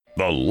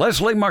The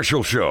Leslie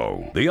Marshall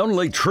Show, the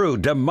only true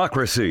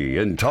democracy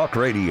in talk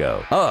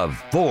radio, of,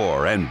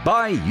 for, and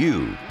by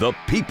you, the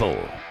people.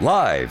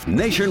 Live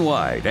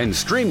nationwide and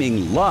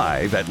streaming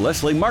live at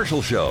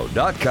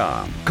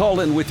lesliemarshallshow.com.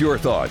 Call in with your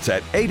thoughts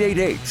at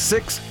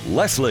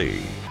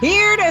 888-6-LESLIE.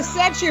 Here to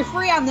set you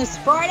free on this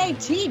Friday,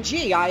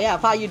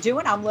 TGIF. How you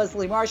doing? I'm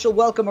Leslie Marshall.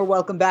 Welcome or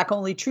welcome back.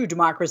 Only true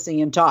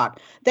democracy in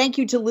talk. Thank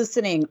you to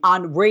listening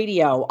on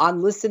radio,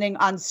 on listening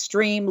on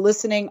stream,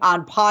 listening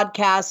on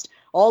podcast,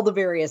 all the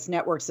various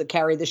networks that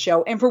carry the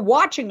show, and for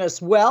watching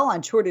us well on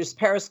Twitter's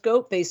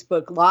Periscope,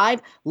 Facebook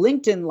Live,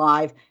 LinkedIn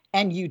Live,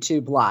 and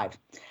YouTube Live.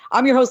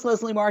 I'm your host,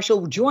 Leslie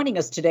Marshall. Joining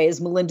us today is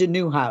Melinda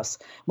Newhouse.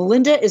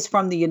 Melinda is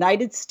with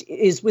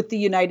the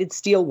United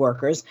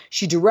Steelworkers.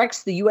 She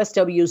directs the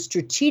USW's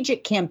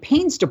Strategic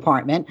Campaigns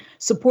Department,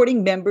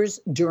 supporting members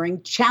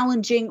during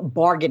challenging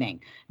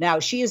bargaining. Now,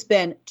 she has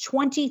been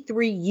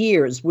 23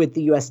 years with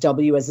the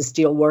USW as a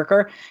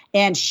steelworker,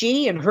 and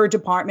she and her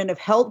department have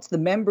helped the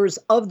members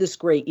of this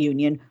great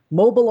union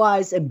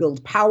mobilize and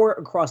build power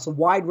across a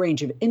wide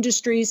range of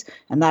industries,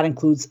 and that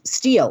includes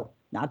steel,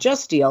 not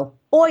just steel,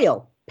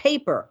 oil,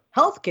 paper,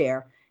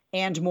 healthcare,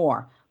 and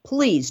more.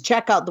 Please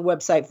check out the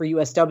website for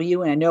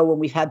USW. And I know when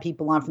we've had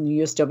people on from the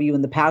USW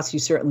in the past, you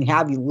certainly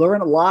have. You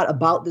learn a lot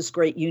about this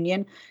great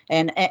union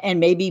and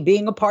maybe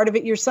being a part of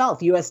it yourself,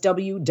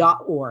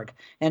 usw.org.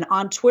 And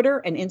on Twitter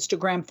and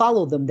Instagram,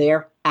 follow them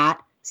there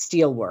at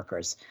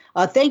Steelworkers.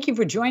 Thank you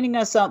for joining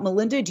us,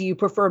 Melinda. Do you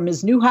prefer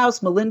Ms.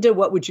 Newhouse? Melinda,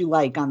 what would you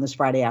like on this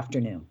Friday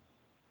afternoon?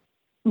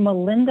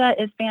 Melinda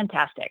is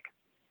fantastic.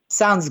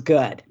 Sounds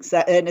good,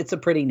 and it's a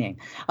pretty name.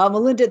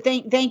 Melinda,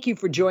 thank you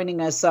for joining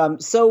us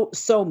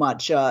so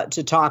much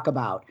to talk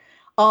about.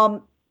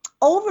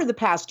 Over the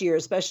past year,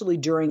 especially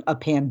during a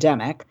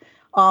pandemic,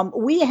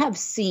 we have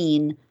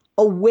seen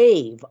a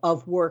wave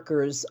of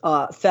workers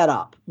fed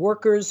up,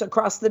 workers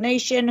across the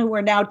nation who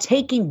are now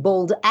taking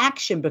bold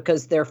action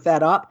because they're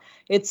fed up.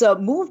 It's a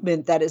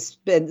movement that has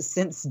been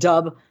since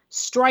dubbed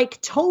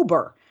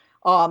Striketober.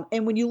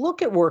 And when you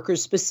look at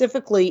workers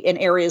specifically in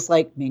areas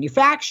like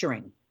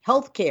manufacturing,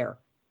 healthcare,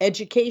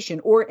 education,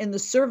 or in the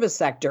service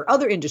sector,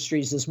 other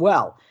industries as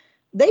well,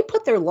 they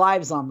put their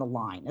lives on the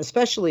line,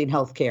 especially in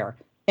healthcare,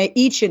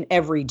 each and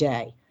every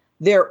day.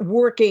 They're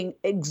working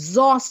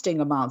exhausting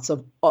amounts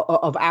of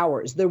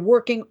hours. They're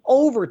working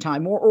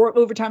overtime, more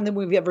overtime than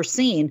we've ever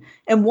seen.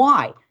 And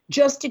why?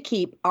 Just to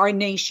keep our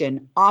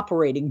nation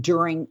operating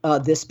during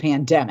this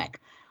pandemic.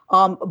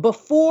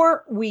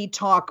 Before we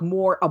talk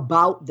more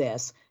about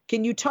this,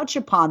 can you touch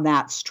upon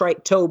that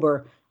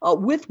Striketober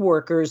with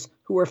workers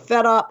who are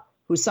fed up,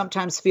 who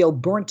sometimes feel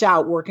burnt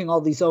out working all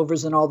these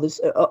hours and all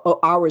this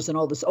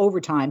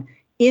overtime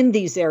in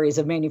these areas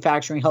of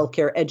manufacturing,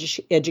 healthcare,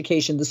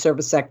 education, the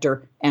service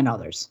sector, and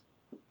others?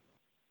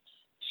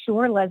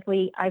 Sure,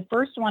 Leslie. I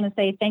first want to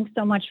say thanks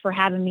so much for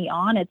having me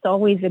on. It's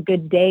always a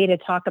good day to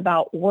talk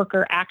about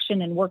worker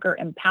action and worker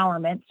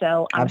empowerment.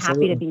 So I'm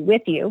Absolutely happy to be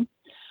with you.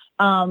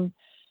 As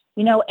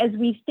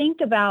we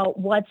think about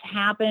what's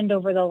happened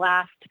over the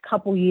last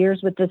couple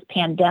years with this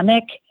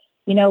pandemic,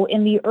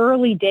 in the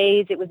early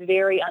days, it was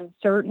very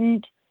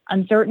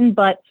uncertain,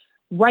 but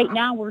right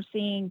now we're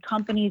seeing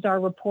companies are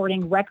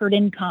reporting record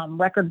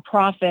income, record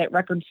profit,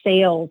 record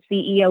sales,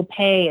 CEO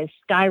pay is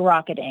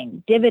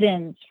skyrocketing,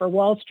 dividends for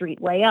Wall Street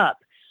way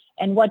up.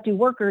 And what do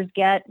workers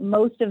get?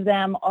 Most of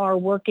them are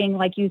working,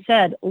 like you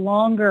said,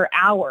 longer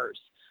hours,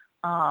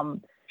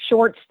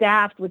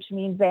 short-staffed, which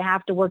means they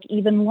have to work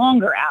even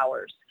longer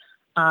hours.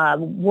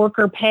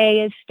 Worker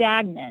pay is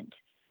stagnant.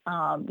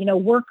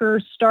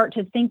 Workers start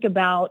to think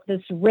about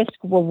this risk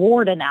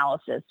reward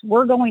analysis.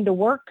 We're going to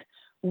work.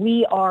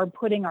 We are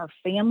putting our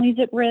families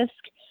at risk.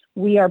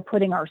 We are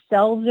putting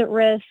ourselves at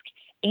risk.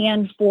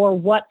 And for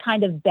what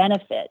kind of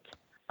benefit?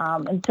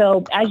 And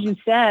so, as you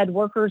said,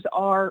 workers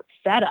are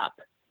fed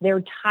up.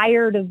 They're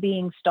tired of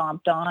being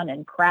stomped on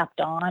and crapped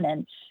on,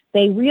 and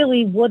they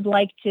really would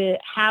like to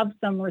have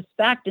some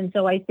respect. And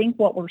so I think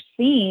what we're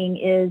seeing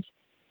is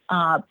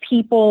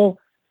people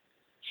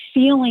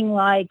feeling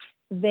like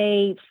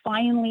they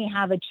finally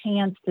have a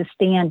chance to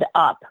stand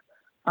up.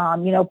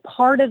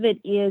 Part of it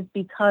is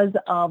because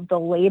of the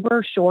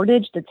labor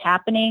shortage that's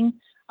happening.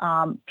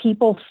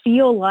 People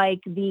feel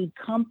like the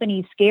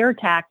company scare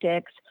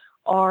tactics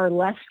are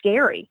less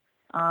scary.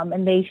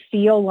 And they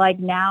feel like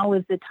now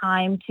is the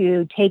time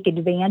to take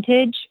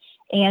advantage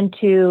and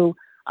to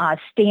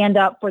stand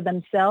up for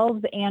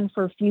themselves and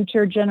for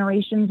future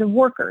generations of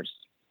workers.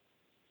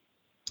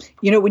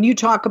 When you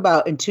talk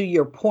about, and to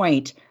your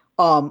point,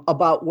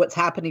 about what's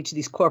happening to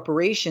these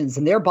corporations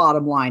and their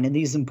bottom line and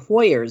these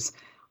employers,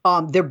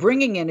 they're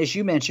bringing in, as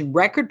you mentioned,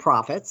 record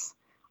profits.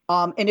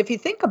 And if you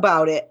think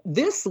about it,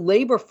 this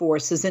labor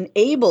force has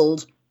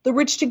enabled the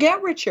rich to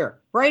get richer,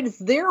 right? It's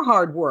their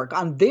hard work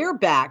on their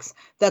backs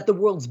that the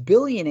world's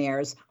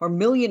billionaires or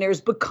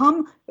millionaires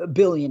become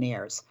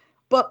billionaires.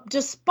 But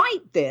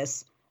despite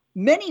this,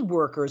 many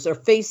workers are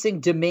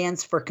facing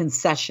demands for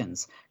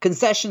concessions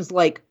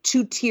like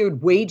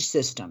two-tiered wage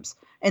systems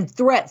and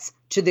threats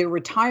to their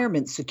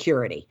retirement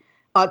security.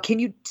 Can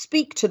you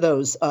speak to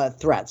those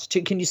threats?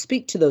 Can you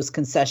speak to those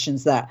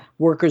concessions that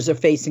workers are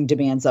facing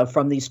demands of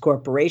from these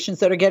corporations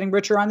that are getting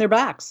richer on their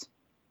backs?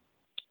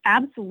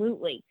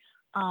 Absolutely.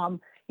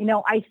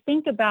 I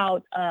think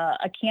about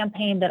a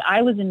campaign that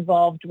I was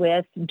involved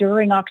with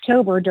during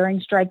October, during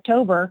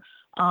Striketober,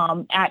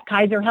 at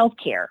Kaiser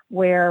Healthcare,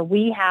 where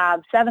we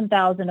have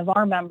 7,000 of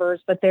our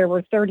members, but there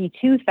were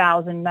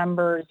 32,000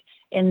 members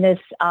in this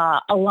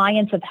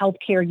alliance of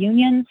healthcare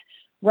unions,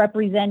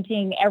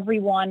 representing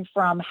everyone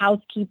from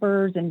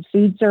housekeepers and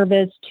food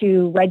service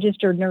to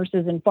registered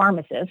nurses and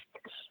pharmacists,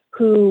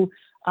 who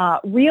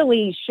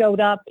really showed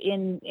up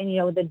in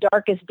the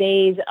darkest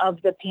days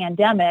of the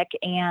pandemic.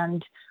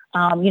 And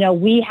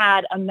we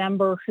had a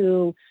member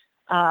who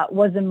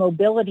was a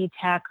mobility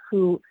tech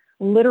who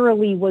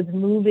literally was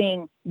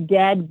moving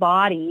dead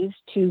bodies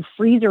to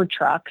freezer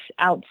trucks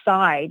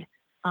outside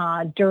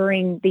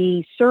during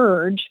the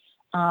surge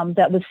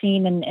that was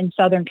seen in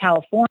Southern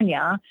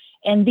California.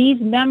 And these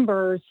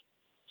members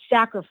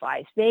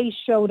sacrificed. They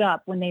showed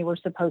up when they were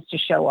supposed to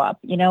show up,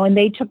 and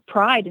they took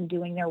pride in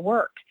doing their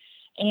work.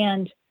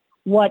 And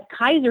what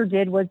Kaiser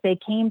did was they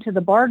came to the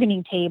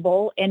bargaining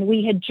table, and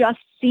we had just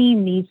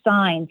seen these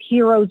signs: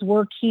 heroes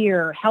work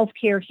here,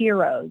 healthcare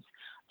heroes.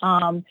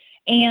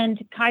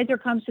 And Kaiser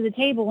comes to the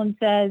table and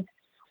says,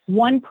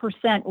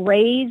 1%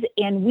 raise,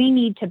 and we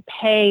need to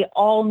pay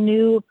all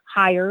new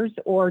hires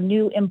or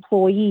new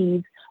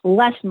employees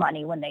less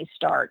money when they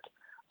start.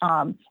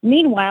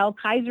 Meanwhile,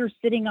 Kaiser's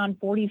sitting on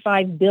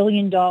 $45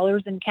 billion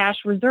in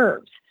cash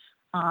reserves.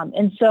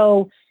 And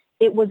so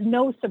it was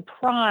no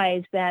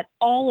surprise that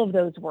all of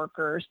those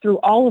workers, through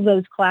all of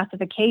those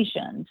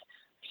classifications,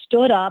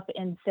 stood up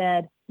and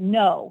said,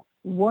 no,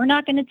 we're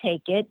not going to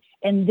take it,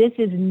 and this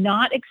is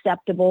not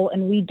acceptable,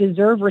 and we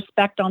deserve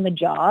respect on the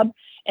job.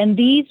 And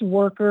these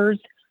workers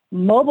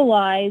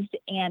mobilized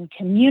and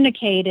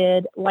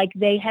communicated like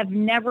they have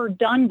never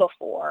done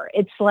before.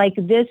 It's like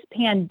this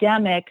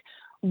pandemic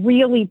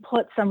really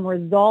put some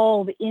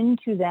resolve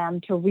into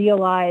them to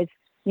realize,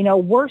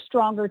 we're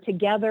stronger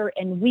together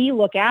and we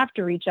look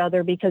after each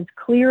other, because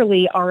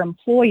clearly our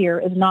employer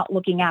is not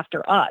looking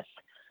after us.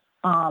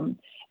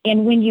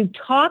 And when you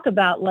talk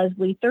about,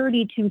 Leslie,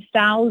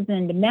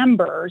 32,000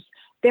 members,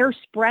 they're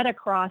spread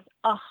across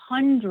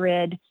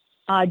 100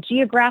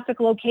 geographic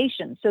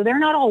locations. So they're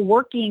not all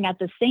working at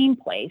the same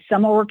place.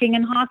 Some are working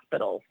in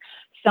hospitals.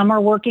 Some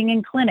are working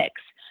in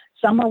clinics.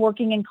 Some are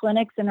working in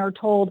clinics and are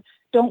told,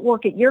 don't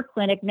work at your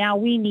clinic. Now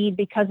we need,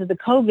 because of the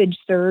COVID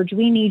surge,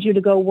 we need you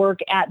to go work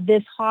at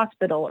this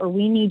hospital, or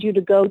we need you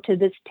to go to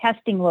this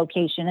testing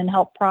location and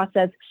help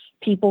process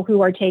people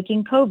who are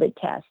taking COVID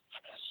tests.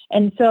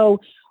 And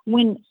so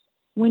when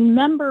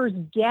members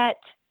get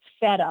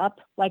fed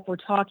up, like we're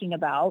talking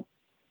about,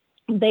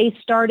 they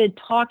started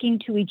talking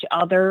to each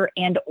other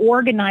and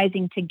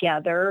organizing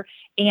together,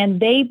 and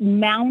they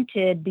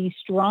mounted the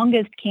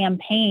strongest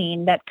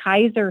campaign that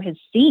Kaiser has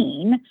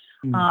seen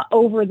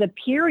over the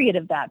period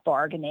of that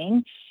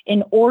bargaining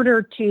in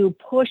order to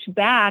push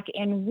back,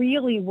 and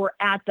really were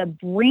at the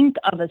brink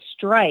of a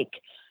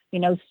strike,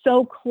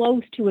 so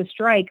close to a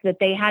strike that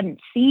they hadn't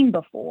seen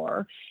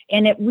before.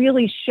 And it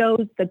really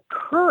shows the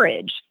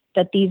courage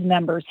that these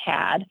members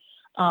had,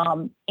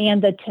 and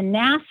the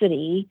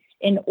tenacity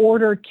in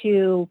order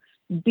to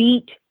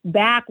beat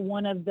back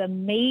one of the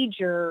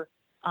major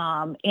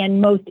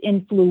and most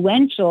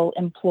influential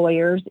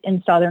employers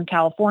in Southern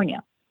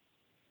California.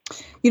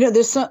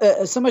 There's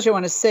so much I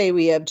want to say.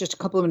 We have just a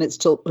couple of minutes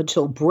till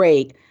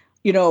break.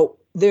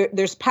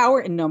 There's power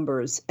in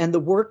numbers, and the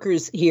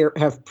workers here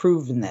have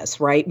proven this,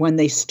 right? When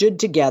they stood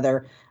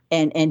together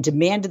and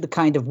demanded the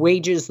kind of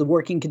wages, the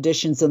working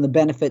conditions, and the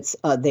benefits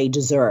they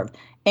deserve.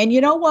 And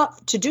you know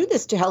what? To do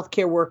this to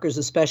healthcare workers,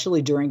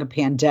 especially during a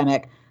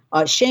pandemic,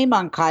 shame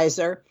on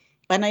Kaiser.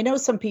 And I know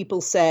some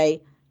people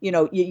say,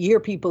 you hear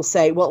people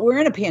say, well, we're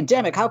in a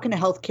pandemic. How can a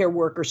healthcare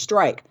worker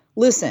strike?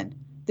 Listen,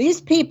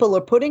 these people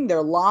are putting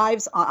their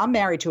lives on. I'm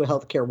married to a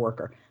healthcare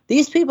worker.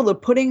 These people are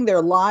putting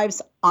their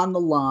lives on the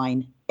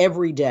line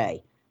every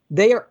day.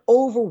 They are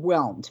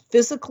overwhelmed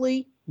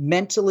physically,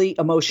 mentally,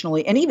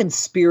 emotionally, and even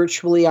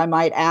spiritually, I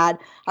might add.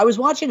 I was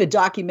watching a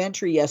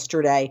documentary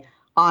yesterday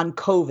on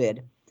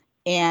COVID,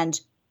 and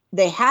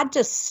they had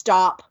to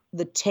stop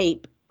the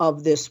tape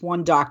of this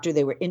one doctor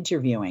they were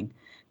interviewing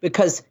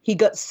because he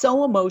got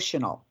so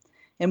emotional.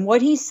 And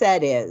what he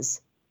said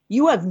is,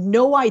 you have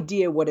no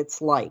idea what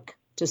it's like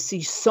to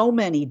see so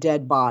many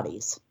dead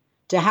bodies,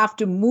 to have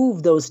to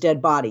move those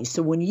dead bodies.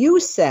 So when you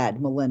said,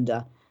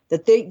 Melinda,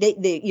 that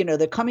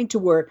they're coming to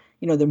work,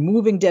 they're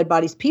moving dead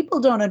bodies, people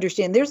don't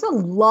understand. That's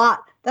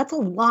a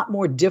lot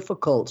more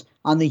difficult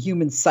on the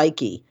human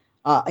psyche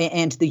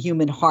and the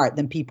human heart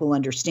than people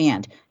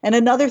understand. And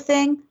another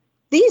thing,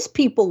 these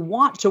people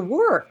want to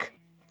work.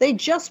 They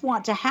just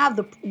want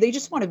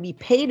to be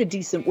paid a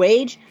decent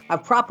wage,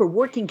 have proper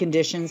working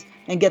conditions,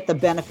 and get the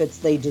benefits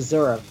they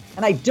deserve.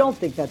 And I don't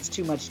think that's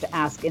too much to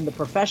ask in the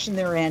profession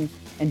they're in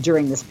and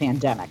during this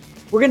pandemic.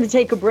 We're going to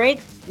take a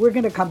break. We're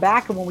going to come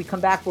back. And when we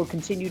come back, we'll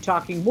continue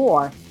talking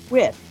more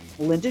with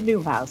Melinda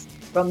Newhouse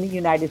from the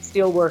United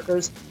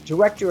Steelworkers,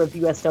 Director of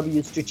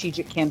USW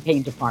Strategic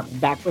Campaign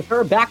Department. Back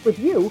with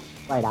you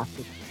right after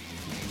this.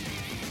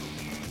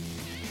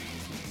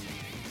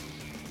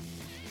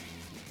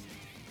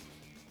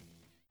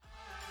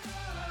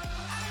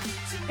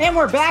 And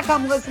we're back.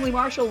 I'm Leslie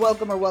Marshall.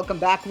 Welcome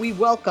back. We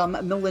welcome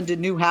Melinda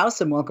Newhouse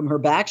and welcome her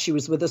back. She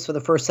was with us for the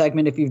first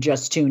segment if you've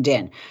just tuned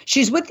in.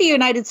 She's with the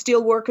United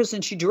Steelworkers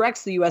and she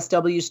directs the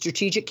USW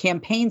Strategic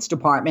Campaigns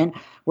Department.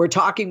 We're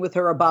talking with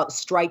her about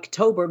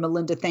Striketober.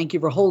 Melinda, thank you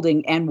for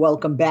holding and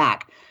welcome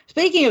back.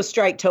 Speaking of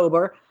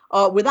Striketober,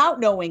 without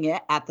knowing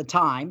it at the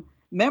time,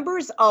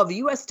 members of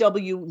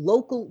USW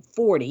Local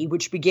 40,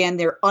 which began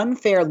their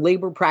unfair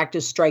labor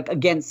practice strike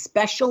against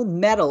special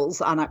metals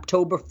on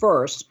October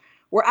 1st,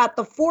 were at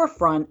the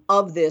forefront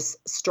of this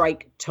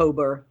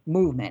Striketober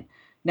movement.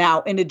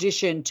 Now, in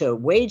addition to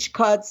wage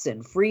cuts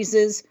and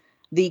freezes,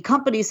 the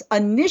company's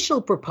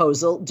initial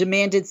proposal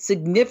demanded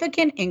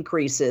significant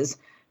increases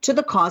to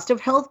the cost of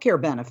healthcare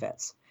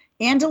benefits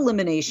and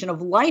elimination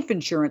of life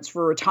insurance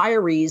for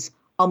retirees,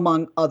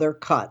 among other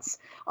cuts.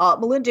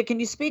 Melinda,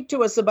 can you speak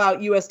to us about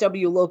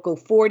USW Local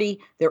 40,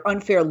 their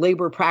unfair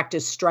labor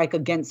practice strike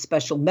against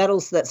special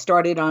metals that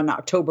started on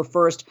October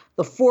 1st,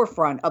 the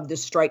forefront of the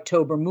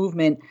Striketober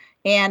movement,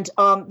 and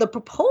the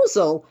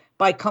proposal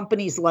by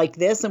companies like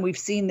this, and we've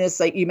seen this,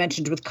 like you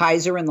mentioned with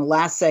Kaiser in the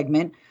last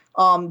segment,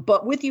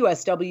 but with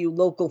USW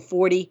Local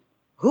 40,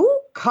 who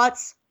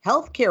cuts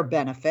healthcare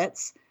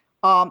benefits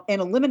and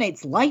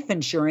eliminates life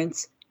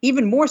insurance,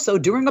 even more so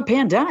during a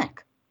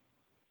pandemic?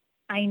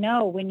 I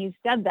know when you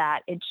said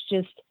that, it's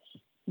just,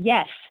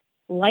 yes,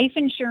 life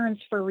insurance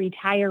for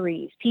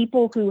retirees,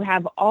 people who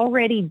have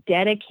already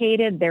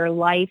dedicated their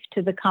life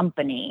to the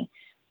company,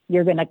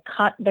 you're going to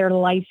cut their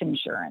life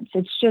insurance.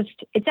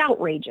 It's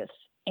outrageous.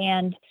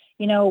 And,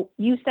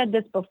 you said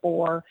this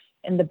before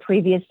in the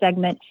previous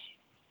segment,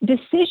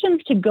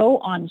 decisions to go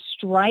on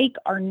strike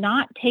are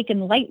not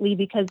taken lightly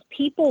because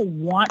people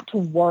want to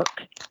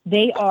work.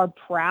 They are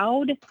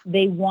proud.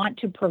 They want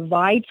to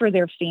provide for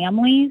their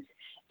families.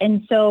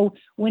 And so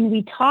when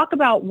we talk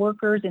about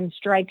workers in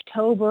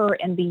Striketober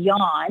and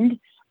beyond,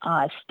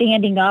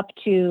 standing up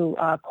to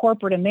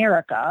corporate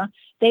America,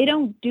 they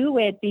don't do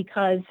it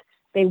because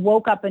they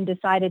woke up and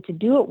decided to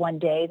do it one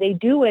day. They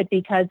do it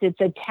because it's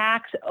a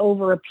tax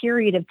over a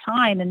period of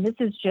time. And this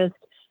is just,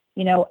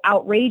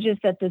 outrageous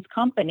that this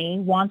company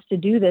wants to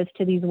do this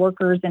to these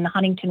workers in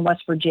Huntington,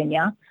 West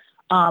Virginia.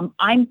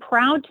 I'm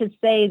proud to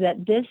say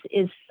that this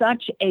is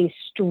such a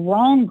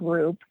strong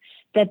group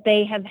that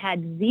they have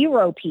had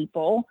 0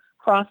 people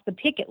cross the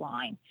picket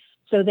line.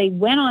 So they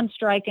went on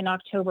strike in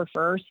October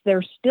 1st.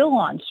 They're still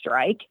on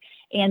strike,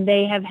 and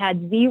they have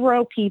had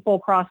 0 people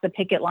cross the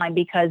picket line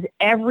because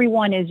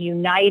everyone is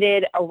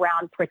united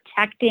around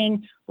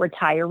protecting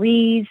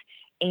retirees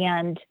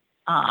and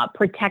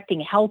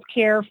protecting health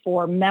care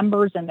for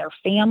members and their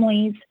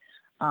families.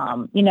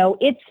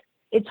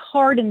 It's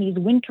hard in these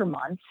winter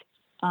months,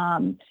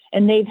 and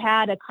they've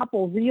had a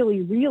couple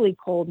really, really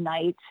cold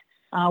nights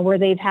where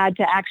they've had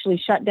to actually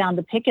shut down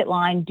the picket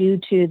line due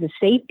to the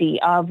safety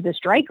of the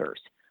strikers,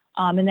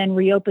 and then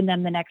reopen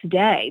them the next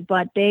day.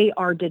 But they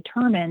are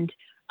determined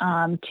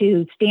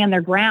to stand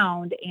their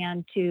ground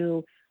and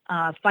to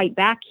fight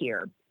back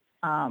here.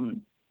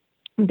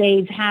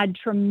 They've had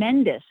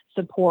tremendous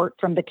support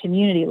from the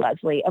community,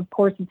 Leslie. Of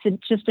course,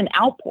 it's just an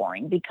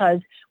outpouring because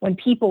when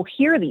people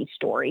hear these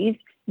stories,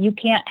 you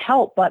can't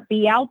help but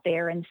be out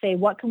there and say,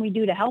 what can we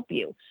do to help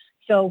you?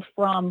 So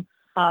from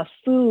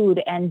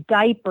food and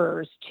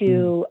diapers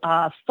to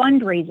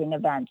fundraising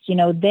events,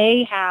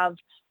 they have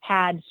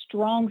had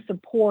strong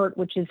support,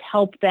 which has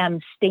helped them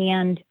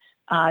stand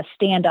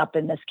up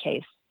in this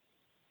case.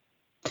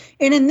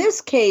 And in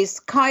this case,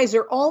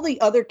 Kaiser, all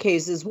the other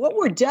cases, what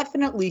we're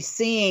definitely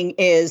seeing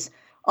is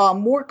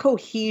more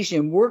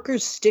cohesion,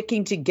 workers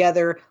sticking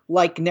together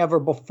like never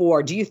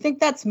before. Do you think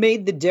that's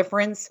made the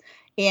difference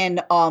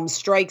in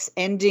strikes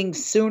ending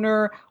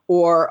sooner,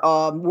 or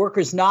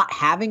workers not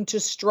having to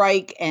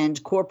strike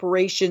and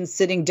corporations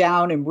sitting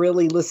down and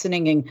really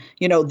listening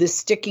and, this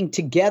sticking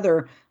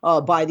together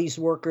by these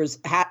workers?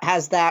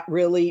 Has that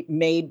really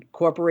made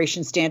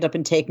corporations stand up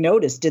and take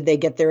notice? Did they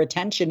get their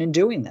attention in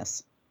doing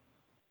this?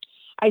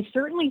 I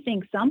certainly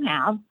think some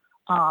have.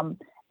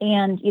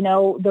 And,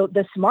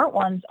 the smart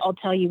ones, I'll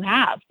tell you,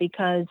 have,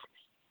 because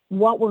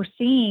what we're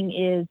seeing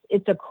is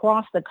it's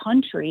across the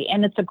country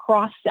and it's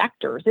across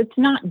sectors. It's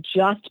not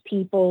just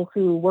people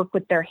who work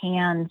with their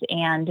hands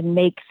and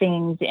make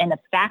things in a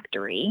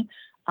factory.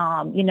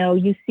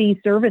 You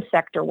see service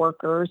sector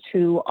workers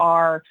who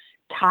are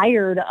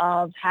tired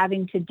of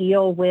having to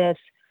deal with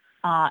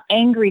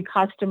angry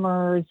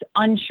customers,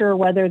 unsure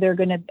whether they're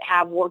going to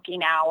have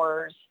working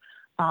hours,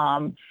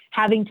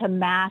 having to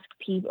mask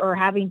people or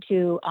having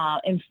to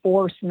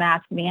enforce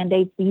mask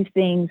mandates, these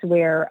things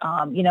where,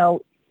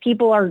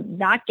 people are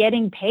not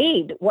getting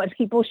paid what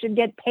people should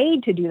get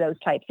paid to do those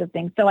types of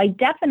things. So I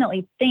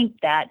definitely think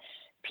that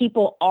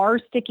people are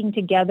sticking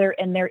together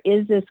and there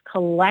is this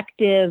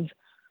collective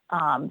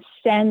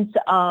sense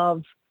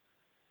of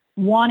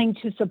wanting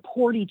to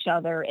support each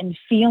other and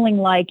feeling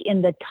like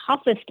in the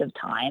toughest of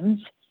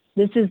times,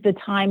 this is the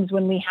times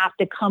when we have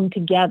to come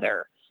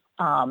together.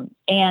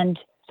 And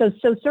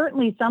so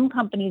certainly some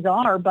companies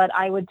are, but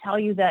I would tell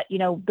you that,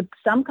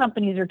 some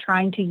companies are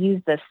trying to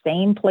use the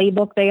same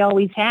playbook they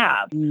always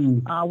have,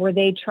 where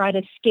they try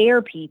to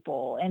scare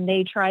people and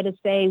they try to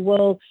say,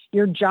 well,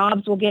 your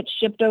jobs will get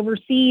shipped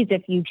overseas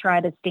if you try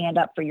to stand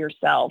up for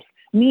yourself.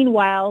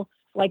 Meanwhile,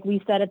 like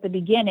we said at the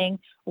beginning,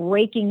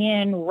 raking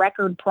in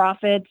record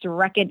profits,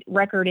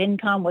 record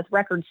income with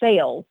record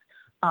sales.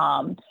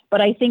 But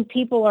I think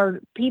people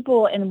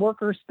and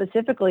workers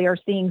specifically are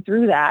seeing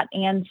through that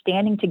and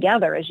standing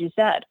together, as you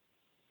said.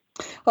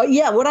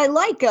 Yeah, what I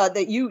like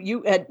that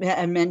you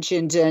had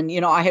mentioned, and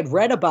I had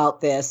read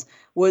about this,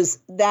 was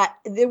that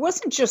there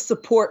wasn't just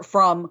support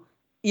from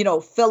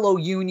fellow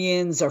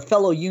unions or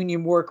fellow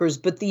union workers,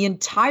 but the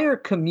entire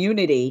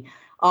community,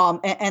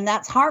 and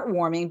that's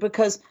heartwarming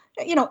because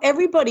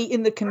everybody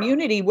in the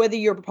community, whether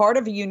you're part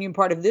of a union,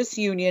 part of this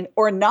union,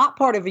 or not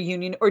part of a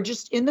union, or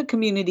just in the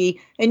community,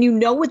 and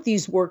what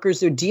these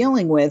workers are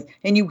dealing with,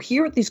 and you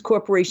hear what these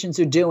corporations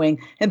are doing,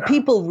 and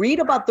people read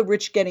about the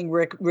rich getting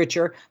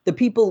richer, the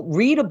people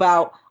read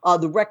about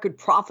the record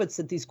profits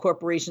that these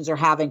corporations are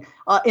having.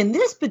 In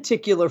this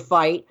particular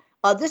fight,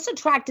 this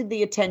attracted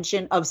the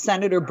attention of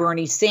Senator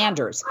Bernie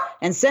Sanders.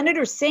 And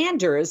Senator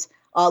Sanders,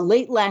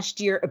 late last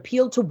year,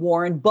 appealed to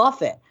Warren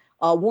Buffett.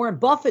 Warren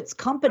Buffett's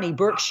company,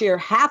 Berkshire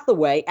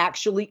Hathaway,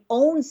 actually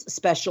owns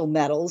Special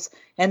Metals,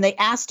 and they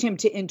asked him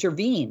to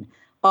intervene.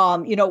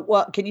 Can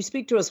you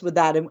speak to us with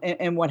that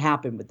and what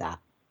happened with that?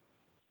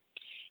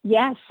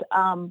 Yes,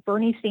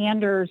 Senator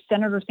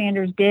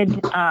Sanders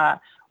did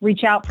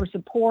reach out for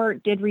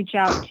support, did reach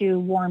out to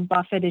Warren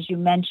Buffett, as you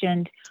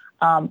mentioned.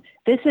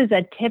 This is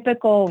a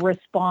typical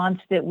response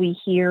that we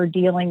hear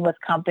dealing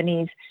with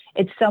companies.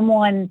 It's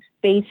someone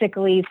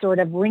basically sort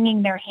of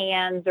wringing their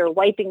hands or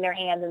wiping their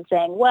hands and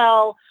saying,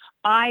 well,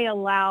 I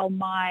allow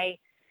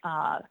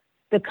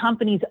the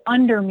companies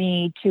under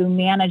me to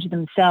manage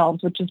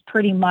themselves, which is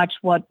pretty much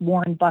what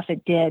Warren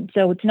Buffett did.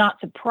 So it's not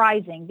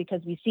surprising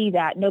because we see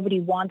that nobody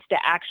wants to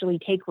actually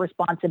take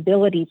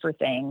responsibility for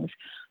things.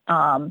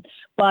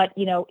 But,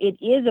 it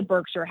is a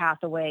Berkshire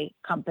Hathaway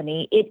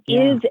company. It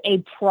is a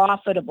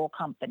profitable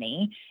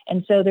company.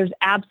 And so there's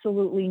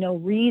absolutely no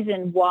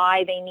reason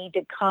why they need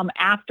to come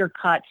after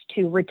cuts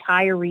to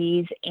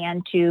retirees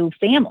and to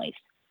families.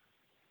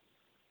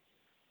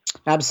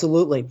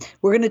 Absolutely.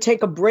 We're going to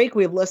take a break.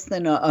 We have less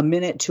than a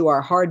minute to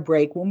our hard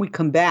break. When we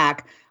come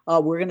back,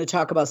 we're going to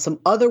talk about some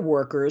other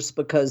workers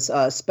because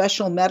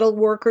special metal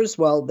workers,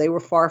 well, they were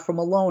far from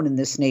alone in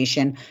this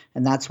nation,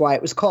 and that's why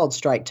it was called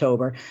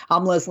Striketober.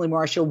 I'm Leslie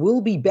Marshall.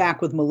 We'll be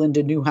back with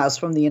Melinda Newhouse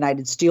from the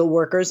United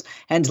Steelworkers.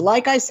 And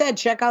like I said,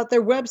 check out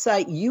their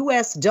website,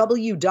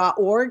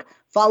 usw.org.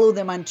 Follow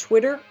them on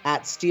Twitter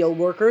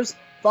 @Steelworkers.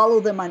 Follow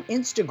them on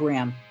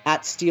Instagram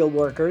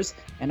 @Steelworkers.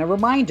 And a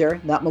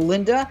reminder that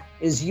Melinda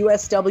is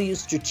USW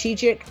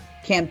Strategic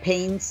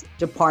Campaigns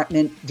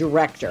Department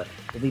Director.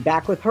 We'll be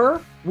back with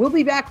her. We'll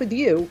be back with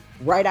you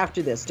right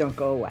after this. Don't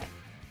go away.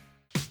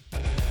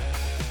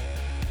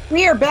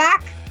 We are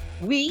back.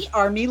 We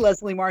are me,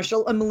 Leslie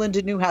Marshall, and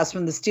Melinda Newhouse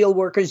from the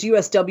Steelworkers,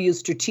 USW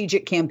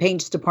Strategic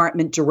Campaigns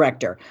Department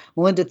Director.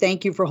 Melinda,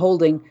 thank you for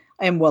holding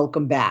and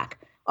welcome back.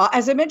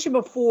 As I mentioned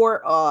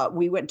before,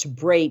 we went to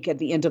break at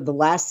the end of the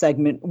last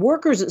segment.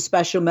 Workers at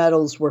Special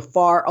Metals were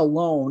far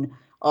alone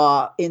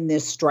in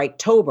this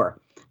Striketober.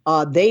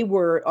 They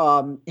were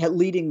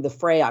leading the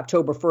fray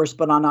October 1st,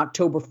 but on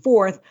October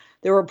 4th,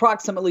 there were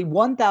approximately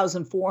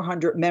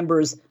 1,400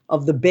 members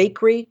of the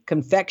Bakery,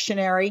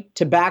 Confectionery,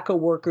 Tobacco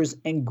Workers,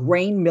 and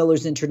Grain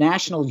Millers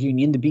International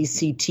Union, the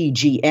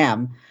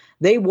BCTGM.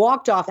 They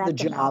walked off the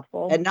job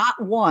at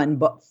not one,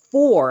 but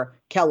 4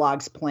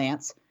 Kellogg's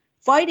plants,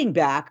 fighting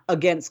back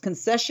against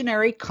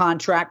concessionary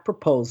contract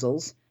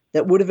proposals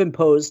that would have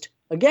imposed,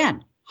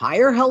 again,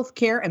 higher health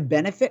care and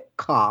benefit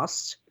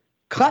costs,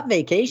 cut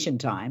vacation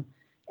time,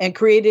 and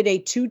created a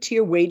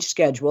 2-tier wage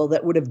schedule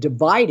that would have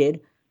divided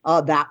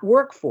that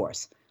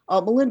workforce.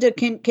 Melinda,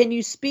 can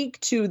you speak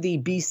to the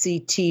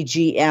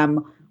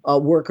BCTGM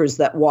workers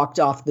that walked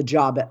off the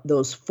job at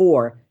those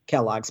 4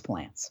 Kellogg's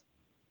plants?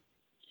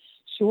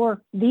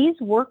 Sure. These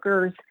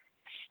workers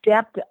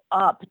stepped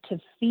up to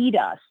feed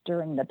us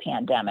during the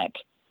pandemic,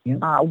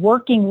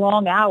 working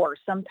long hours,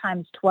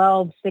 sometimes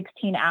 12,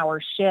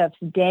 16-hour shifts,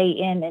 day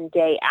in and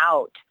day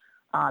out.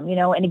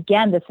 And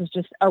again, this is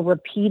just a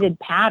repeated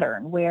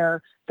pattern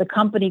where the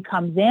company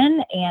comes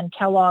in and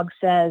Kellogg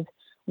says,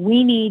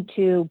 we need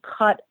to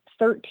cut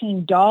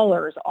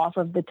 $13 off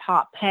of the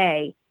top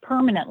pay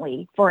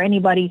permanently for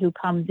anybody who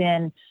comes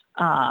in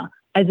as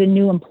a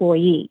new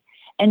employee.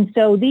 And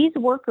so these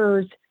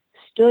workers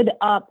stood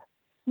up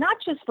not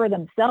just for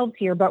themselves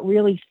here, but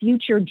really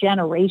future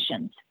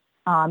generations.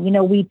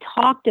 We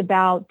talked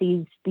about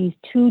these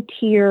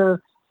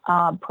 2-tier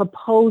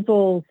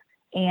proposals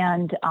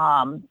and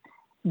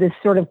this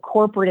sort of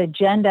corporate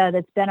agenda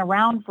that's been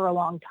around for a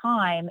long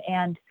time.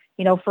 And,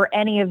 for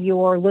any of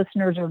your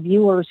listeners or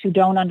viewers who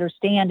don't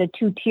understand, a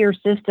two-tier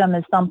system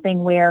is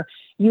something where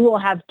you will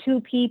have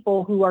two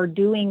people who are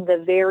doing the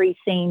very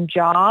same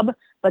job,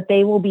 but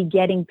they will be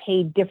getting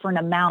paid different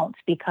amounts,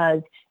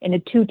 because in a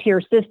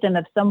two-tier system,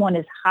 if someone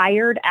is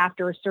hired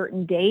after a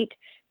certain date,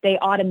 they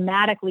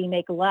automatically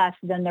make less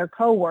than their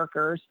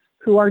coworkers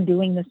who are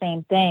doing the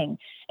same thing.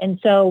 And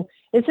so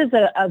this is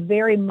a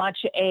very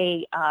much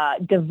a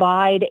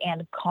divide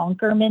and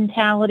conquer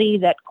mentality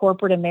that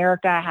corporate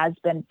America has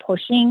been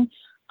pushing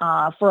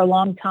for a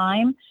long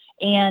time.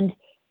 And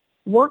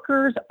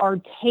workers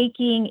are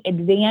taking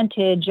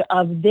advantage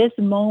of this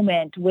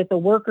moment with a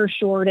worker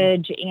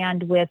shortage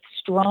and with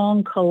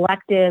strong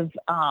collective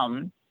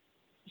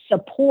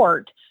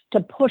support to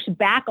push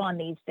back on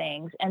these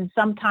things, and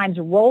sometimes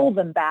roll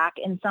them back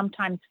and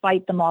sometimes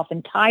fight them off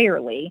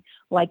entirely,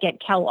 like at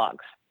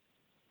Kellogg's.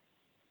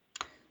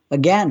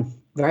 Again,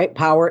 right?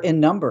 Power in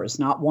numbers,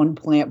 not one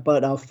plant,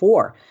 but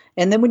four.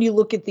 And then when you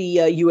look at the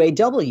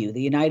UAW,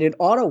 the United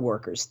Auto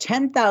Workers,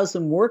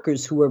 10,000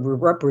 workers who were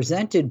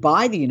represented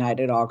by the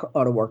United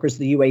Auto Workers,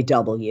 the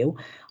UAW,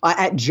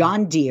 at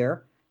John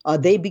Deere,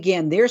 they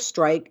began their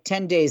strike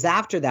 10 days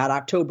after that,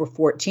 October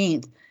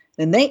 14th.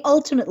 And they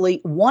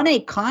ultimately won a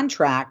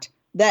contract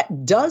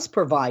that does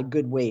provide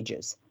good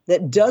wages,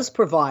 that does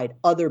provide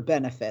other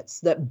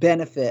benefits that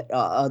benefit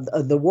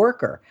the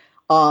worker.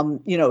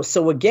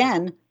 So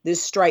again,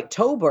 this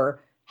Striketober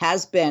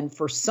has been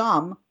for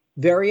some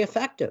very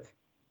effective.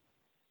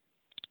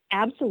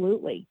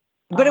 Absolutely.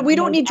 But we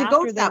don't need to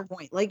go to that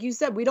point. Like you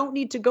said, we don't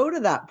need to go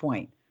to that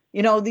point.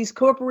 These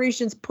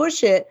corporations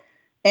push it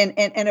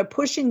and are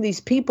pushing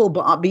these people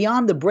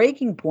beyond the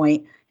breaking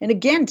point. And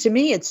again, to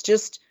me,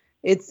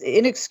 it's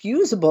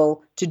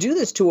inexcusable to do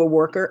this to a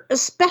worker,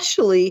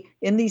 especially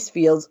in these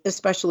fields,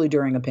 especially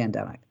during a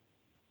pandemic.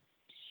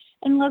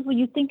 And Leslie,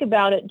 you think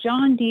about it,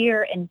 John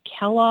Deere and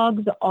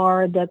Kellogg's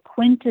are the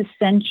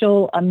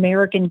quintessential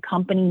American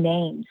company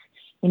names.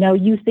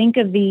 You think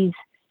of these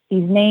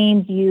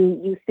names,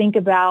 you think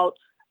about,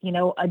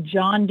 a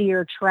John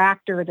Deere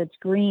tractor that's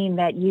green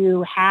that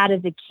you had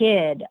as a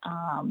kid,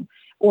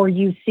 or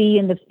you see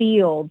in the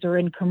fields or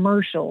in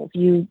commercials.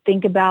 You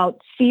think about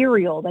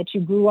cereal that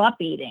you grew up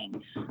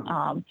eating.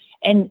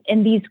 And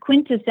these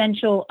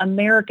quintessential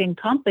American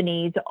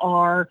companies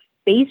are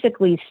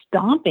basically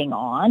stomping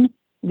on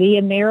the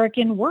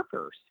American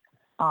workers,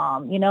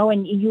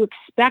 and you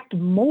expect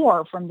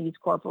more from these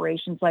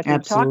corporations like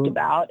we've talked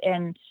about.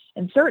 And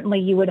certainly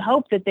you would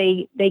hope that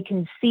they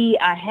can see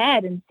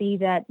ahead and see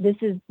that this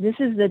is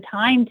the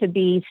time to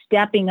be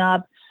stepping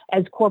up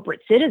as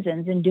corporate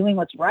citizens and doing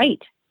what's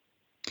right.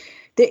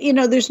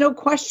 There's no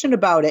question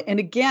about it. And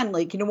again,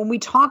 when we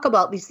talk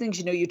about these things,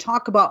 you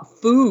talk about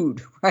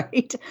food,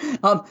 right?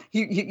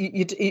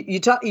 You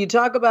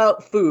talk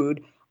about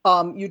food.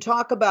 You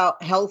talk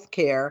about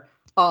healthcare.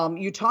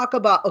 You talk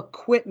about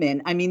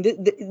equipment. I mean,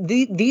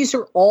 these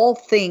are all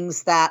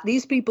things that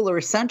these people are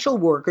essential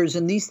workers,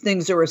 and these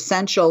things are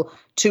essential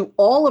to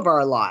all of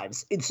our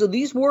lives. And so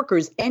these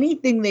workers,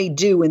 anything they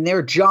do in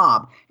their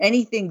job,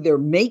 anything they're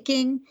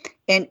making,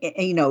 and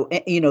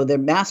they're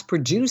mass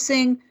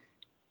producing,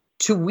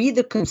 to we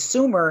the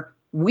consumer,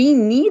 we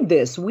need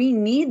this. We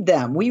need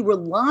them. We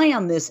rely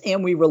on this,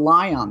 and we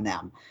rely on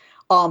them.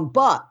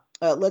 But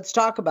let's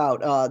talk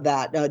about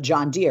that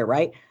John Deere,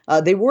 right?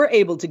 They were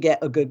able to get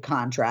a good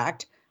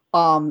contract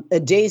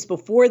days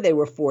before they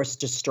were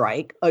forced to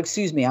strike.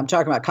 Excuse me, I'm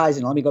talking about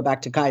Kaiser. Let me go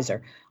back to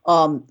Kaiser.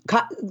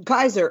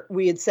 Kaiser,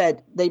 we had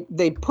said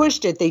they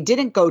pushed it. They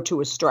didn't go to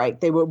a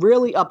strike. They were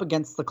really up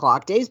against the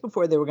clock. Days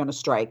before they were going to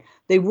strike,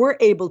 they were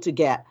able to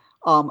get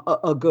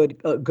a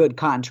good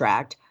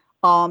contract.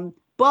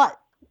 But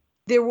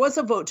there was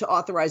a vote to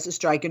authorize a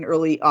strike in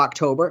early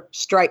October,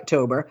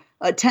 Striketober.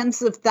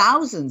 Tens of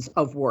thousands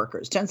of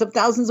workers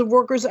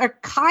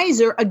at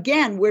Kaiser,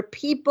 again, where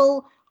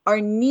people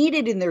are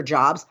needed in their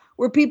jobs,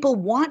 where people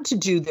want to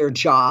do their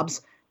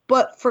jobs.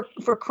 But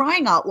for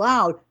crying out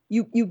loud,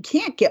 you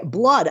can't get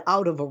blood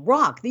out of a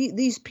rock.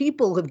 These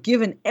people have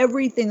given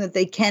everything that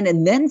they can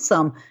and then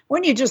some.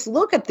 When you just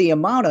look at the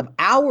amount of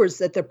hours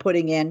that they're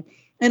putting in,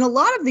 and a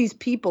lot of these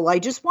people, I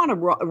just want to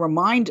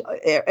remind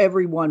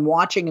everyone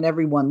watching and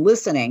everyone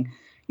listening,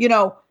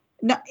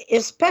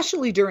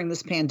 especially during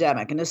this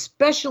pandemic and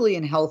especially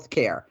in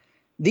healthcare,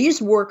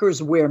 these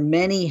workers wear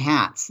many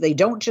hats. They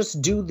don't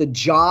just do the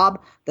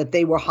job that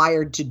they were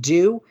hired to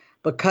do,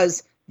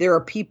 because there are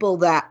people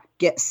that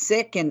get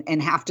sick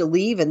and have to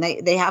leave, and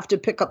they have to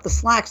pick up the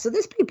slack. So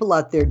there's people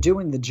out there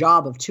doing the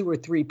job of 2 or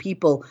 3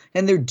 people,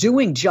 and they're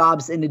doing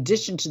jobs in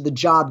addition to the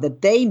job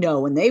that they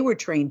know and they were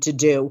trained to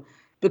do,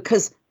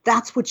 because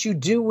that's what you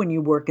do when you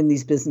work in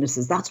these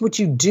businesses. That's what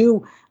you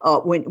do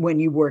when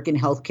you work in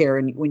healthcare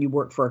and when you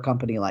work for a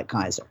company like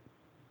Kaiser.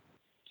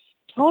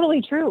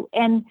 Totally true.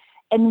 And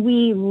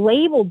we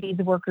label these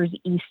workers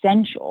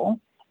essential.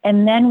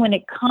 And then when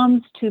it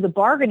comes to the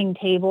bargaining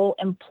table,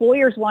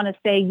 employers want to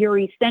say, you're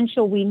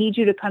essential. We need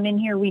you to come in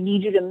here. We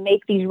need you to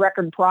make these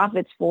record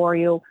profits for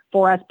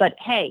us. But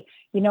hey,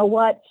 you know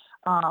what?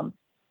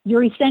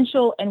 you're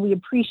essential and we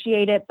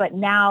appreciate it, but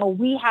now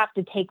we have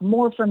to take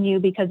more from you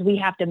because we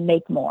have to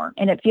make more.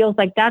 And it feels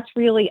like that's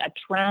really a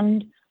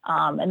trend,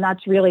 and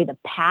that's really the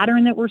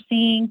pattern that we're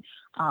seeing.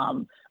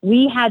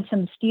 We had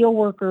some steel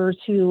workers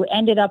who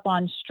ended up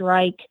on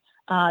strike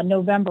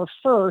November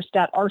 1st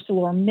at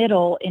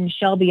ArcelorMittal in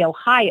Shelby,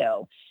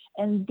 Ohio.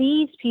 And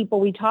these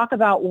people, we talk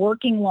about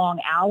working long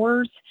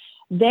hours,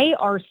 they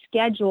are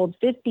scheduled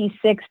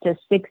 56 to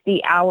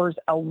 60 hours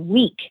a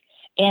week.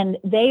 And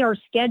they are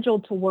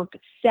scheduled to work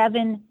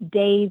 7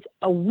 days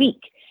a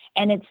week.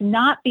 And it's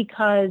not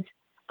because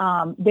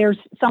there's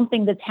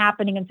something that's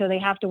happening and so they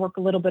have to work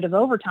a little bit of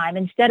overtime.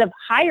 Instead of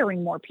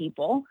hiring more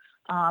people,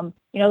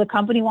 the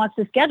company wants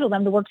to schedule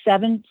them to work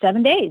seven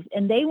days,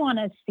 and they want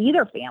to see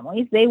their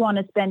families. They want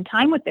to spend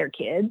time with their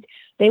kids.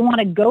 They want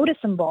to go to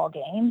some ball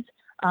games.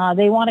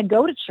 They want to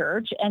go to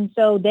church. And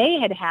so they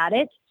had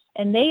it,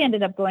 and they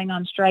ended up going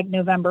on strike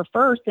November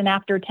 1st. And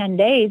after 10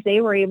 days,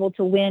 they were able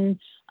to win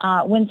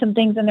some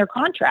things in their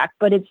contract.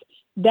 But it's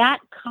that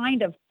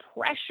kind of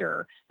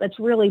pressure that's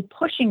really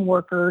pushing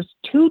workers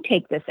to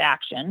take this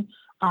action.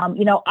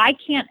 I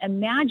can't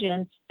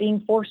imagine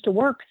being forced to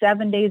work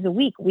 7 days a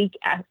week, week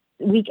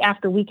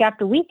after week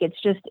after week.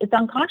 It's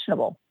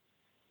unconscionable.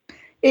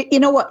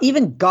 You know what?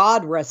 Even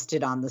God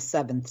rested on the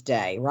seventh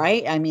day,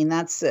 right? I mean,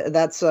 that's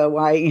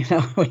why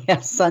we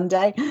have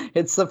Sunday.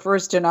 It's the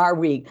first in our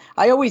week.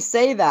 I always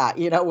say that,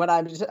 when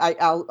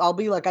I'll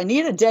be like, I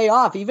need a day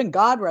off. Even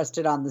God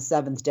rested on the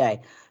seventh day,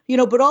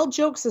 But all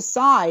jokes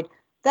aside,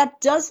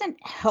 that doesn't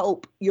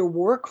help your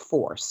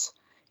workforce.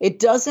 It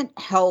doesn't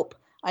help.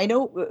 I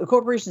know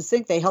corporations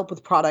think they help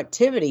with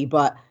productivity,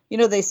 but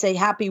they say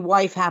happy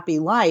wife, happy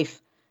life.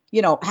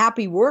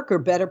 Happy worker,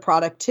 better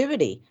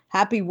productivity.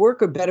 Happy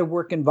worker, better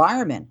work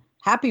environment.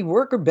 Happy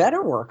worker,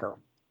 better worker.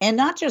 And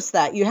not just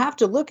that, you have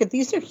to look at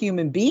these are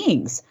human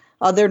beings.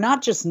 They're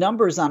not just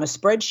numbers on a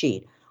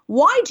spreadsheet.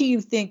 Why do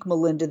you think,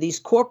 Melinda, these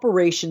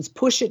corporations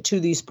push it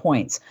to these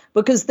points?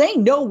 Because they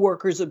know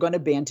workers are going to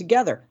band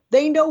together.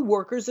 They know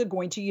workers are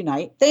going to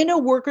unite. They know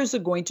workers are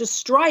going to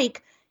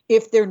strike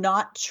if they're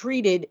not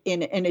treated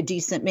in a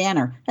decent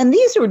manner. And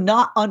these are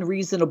not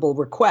unreasonable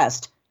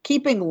requests.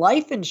 Keeping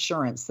life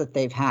insurance that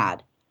they've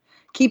had,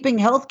 keeping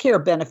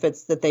healthcare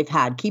benefits that they've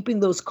had, keeping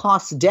those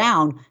costs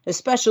down,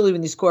 especially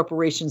when these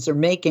corporations are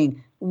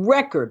making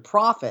record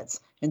profits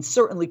and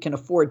certainly can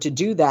afford to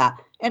do that,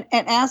 and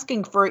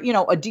asking for,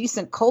 a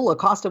decent COLA,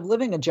 cost of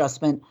living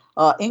adjustment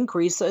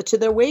increase to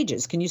their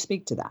wages. Can you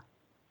speak to that?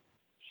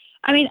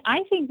 I mean,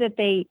 I think that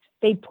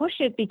they push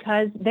it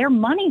because they're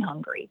money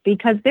hungry,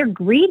 because they're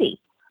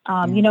greedy.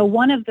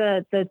 One of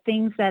the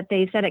things that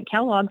they said at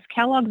Kellogg's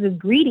is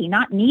greedy,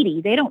 not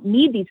needy. They don't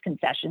need these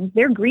concessions.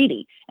 They're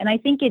greedy. And I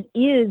think it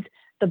is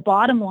the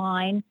bottom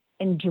line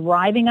and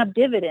driving up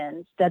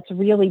dividends that's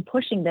really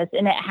pushing this.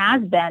 And it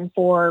has been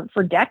for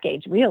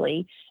decades,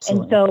 really.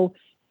 Absolutely. And so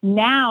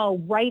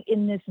now, right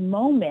in this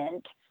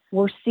moment,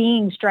 we're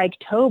seeing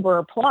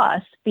Striketober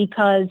plus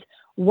because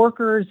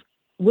workers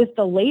with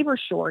the labor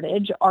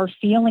shortage are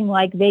feeling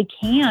like they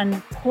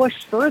can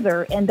push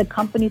further and the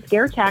company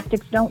scare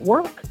tactics don't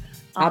work.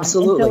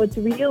 Absolutely. And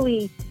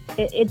so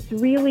it's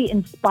really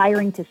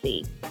inspiring to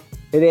see.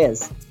 It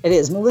is.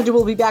 Melinda,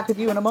 we'll be back with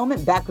you in a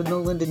moment. Back with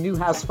Melinda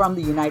Newhouse from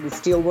the United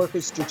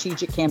Steelworkers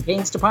Strategic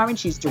Campaigns Department.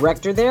 She's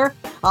director there.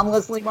 I'm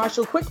Leslie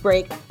Marshall. Quick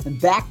break,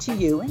 and back to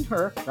you and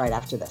her right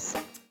after this.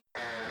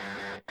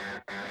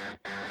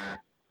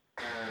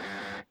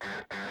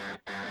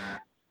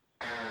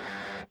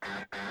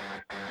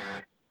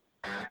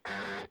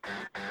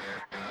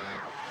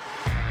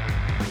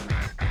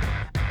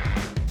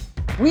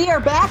 We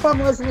are back. I'm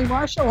Leslie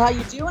Marshall. How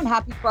you doing?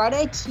 Happy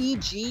Friday.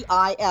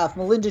 TGIF.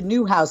 Melinda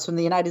Newhouse from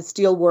the United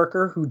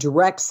Steelworker, who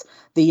directs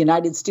the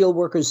United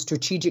Steelworkers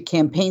Strategic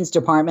Campaigns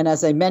Department.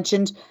 As I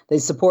mentioned, they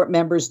support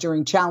members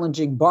during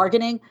challenging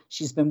bargaining.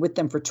 She's been with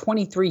them for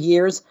 23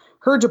 years.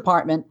 Her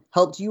department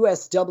helped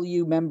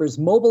USW members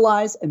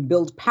mobilize and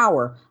build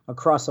power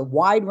across a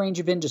wide range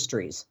of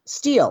industries: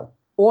 steel,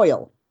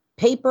 oil,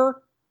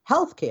 paper,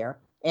 healthcare,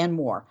 and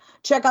more.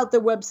 Check out their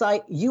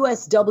website,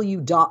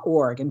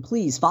 usw.org, and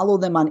please follow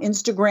them on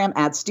Instagram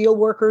at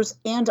Steelworkers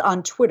and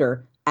on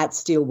Twitter at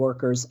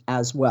Steelworkers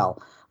as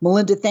well.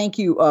 Melinda, thank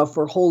you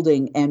for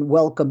holding, and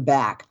welcome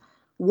back.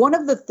 One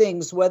of the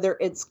things, whether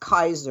it's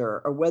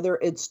Kaiser or whether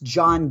it's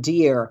John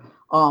Deere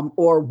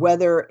or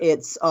whether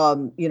it's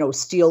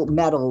Steel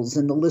Metals,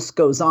 and the list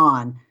goes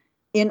on,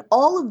 in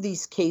all of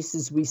these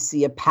cases we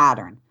see a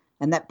pattern,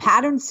 and that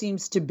pattern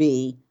seems to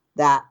be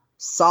that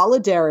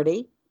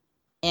solidarity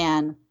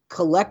and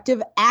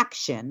collective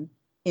action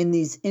in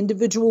these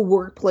individual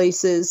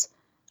workplaces,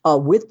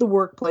 with the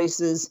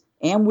workplaces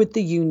and with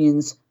the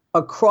unions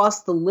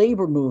across the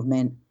labor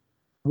movement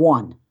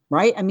won,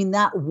 right? I mean,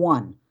 that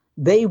won.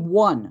 They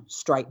won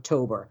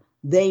Striketober.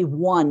 They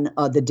won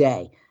the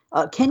day.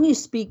 Can you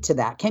speak to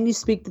that? Can you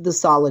speak to the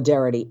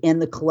solidarity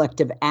and the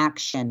collective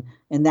action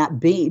and that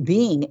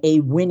being a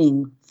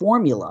winning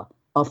formula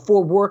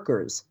for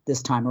workers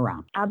this time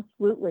around?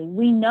 Absolutely.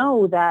 We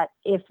know that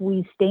if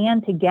we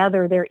stand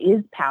together, there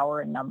is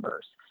power in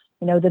numbers.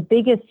 the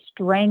biggest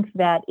strength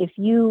that if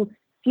you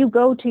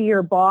go to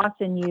your boss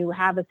and you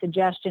have a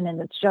suggestion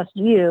and it's just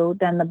you,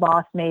 then the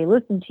boss may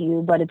listen to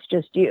you, but it's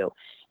just you.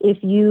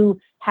 If you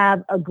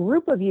have a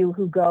group of you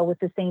who go with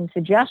the same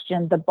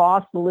suggestion, the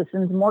boss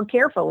listens more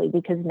carefully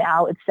because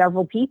now it's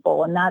several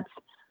people. And that's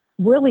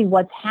really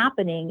what's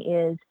happening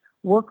is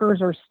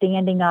workers are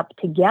standing up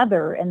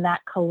together, and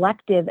that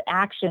collective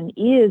action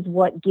is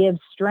what gives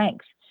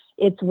strength.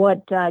 It's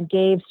what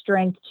gave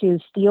strength to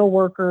steel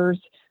workers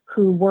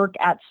who work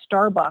at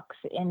Starbucks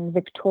in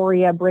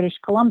Victoria, British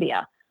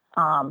Columbia,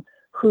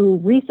 who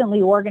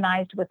recently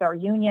organized with our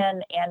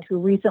union and who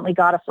recently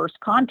got a first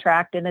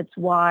contract. And it's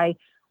why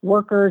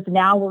we're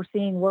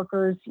seeing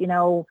workers,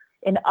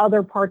 in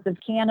other parts of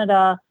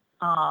Canada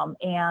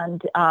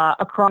and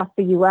across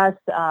the U.S.,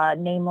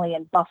 namely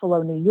in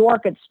Buffalo, New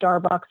York, at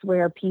Starbucks,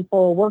 where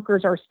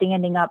workers are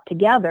standing up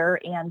together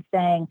and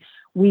saying,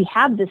 we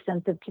have this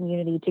sense of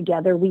community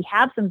together. We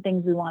have some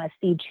things we want to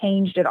see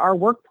changed at our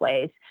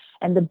workplace.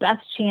 And the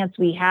best chance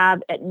we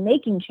have at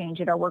making change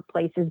at our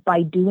workplace is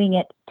by doing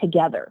it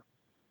together.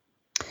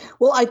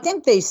 Well, I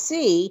think they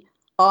see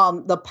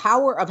the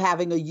power of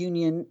having a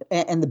union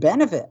and the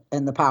benefit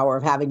and the power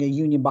of having a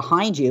union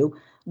behind you.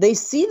 They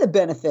see the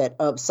benefit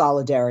of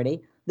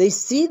solidarity. They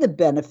see the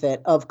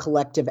benefit of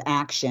collective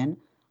action.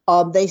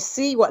 They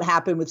see what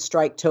happened with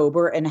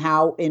Striketober and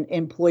how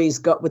employees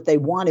got what they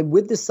wanted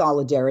with the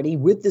solidarity,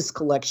 with this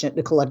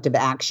the collective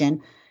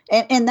action.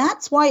 And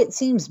that's why it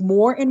seems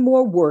more and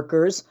more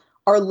workers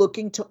are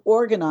looking to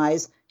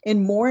organize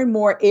in more and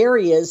more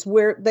areas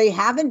where they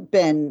haven't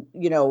been,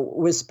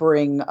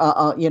 whispering,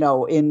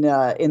 in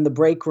the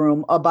break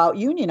room about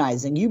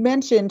unionizing. You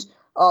mentioned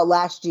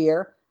last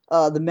year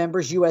the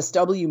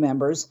USW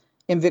members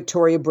in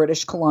Victoria,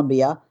 British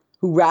Columbia,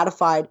 who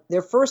ratified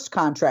their first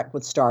contract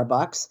with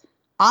Starbucks.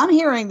 I'm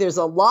hearing there's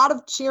a lot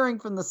of cheering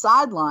from the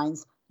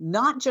sidelines,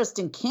 not just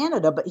in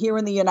Canada, but here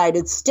in the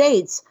United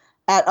States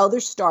at other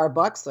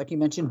Starbucks, like you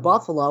mentioned,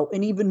 Buffalo,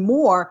 and even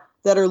more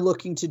that are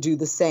looking to do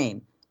the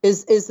same.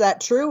 Is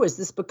that true? Is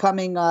this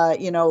becoming,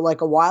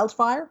 like a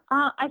wildfire?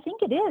 I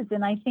think it is.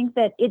 And I think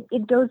that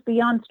it goes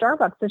beyond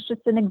Starbucks. It's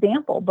just an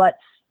example. But,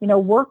 we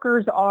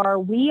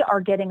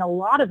are getting a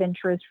lot of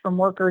interest from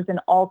workers in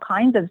all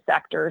kinds of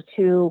sectors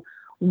who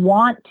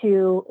want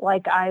to,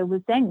 like I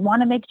was saying,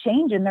 want to make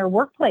change in their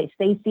workplace.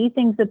 They see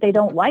things that they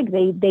don't like.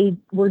 They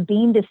were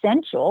deemed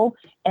essential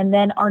and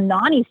then are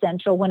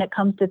non-essential when it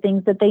comes to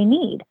things that they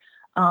need.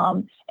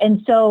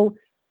 And so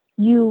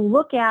you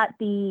look at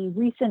the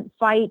recent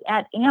fight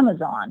at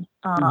Amazon,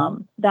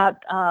 that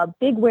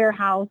big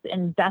warehouse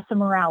in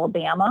Bessemer,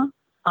 Alabama,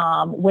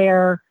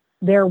 where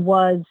there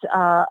was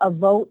a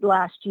vote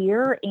last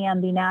year,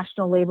 and the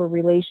National Labor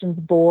Relations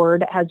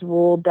Board has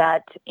ruled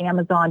that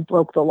Amazon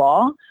broke the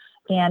law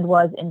and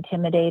was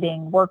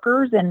intimidating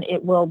workers, and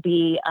it will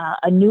be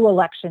a new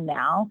election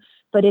now.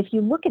 But if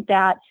you look at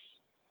that,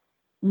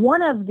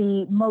 one of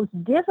the most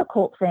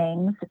difficult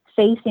things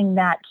facing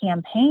that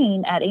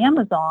campaign at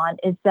Amazon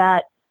is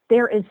that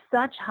there is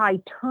such high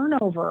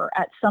turnover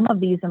at some of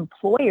these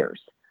employers.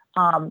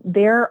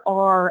 There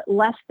are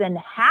less than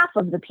half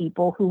of the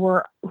people who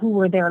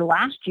were there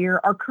last year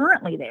are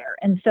currently there.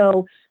 And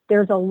so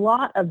there's a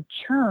lot of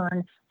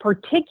churn,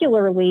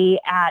 particularly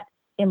at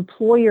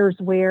employers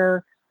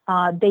where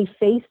they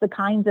face the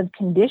kinds of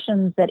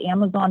conditions that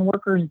Amazon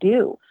workers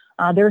do.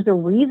 There's a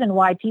reason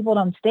why people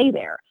don't stay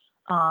there.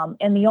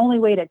 And the only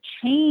way to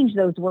change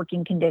those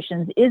working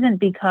conditions isn't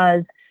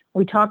because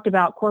we talked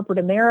about corporate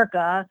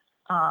America,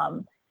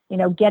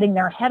 getting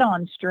their head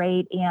on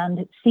straight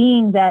and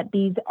seeing that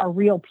these are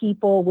real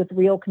people with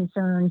real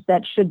concerns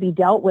that should be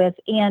dealt with.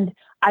 And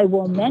I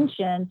will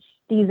mention,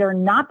 these are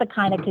not the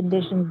kind of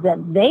conditions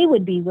that they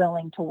would be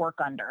willing to work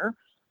under.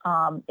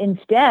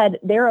 Instead,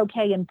 they're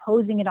okay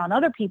imposing it on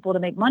other people to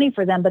make money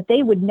for them, but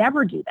they would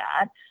never do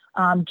that.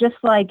 Just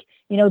like,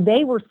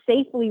 they were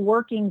safely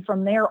working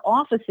from their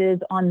offices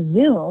on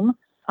Zoom,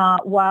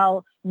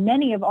 while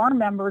many of our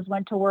members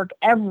went to work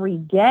every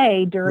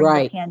day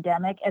during the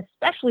pandemic,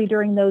 especially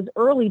during those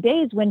early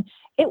days when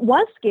it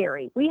was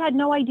scary. We had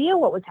no idea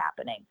what was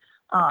happening.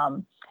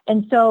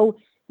 And so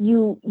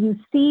you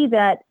see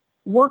that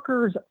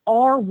workers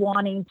are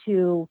wanting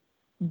to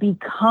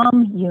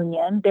become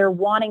union. They're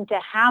wanting to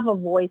have a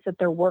voice at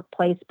their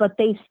workplace, but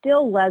they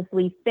still,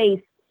 Leslie,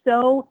 face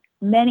so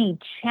many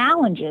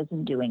challenges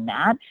in doing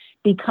that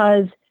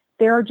because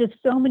there are just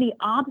so many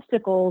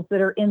obstacles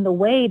that are in the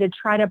way to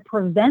try to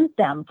prevent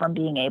them from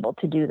being able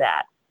to do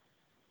that.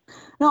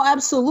 No,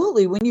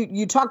 absolutely. When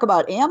you talk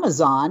about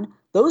Amazon,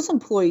 those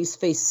employees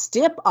face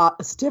stiff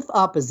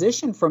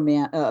opposition from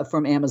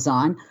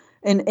Amazon,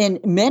 and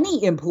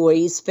many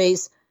employees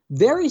face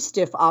very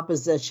stiff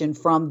opposition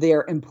from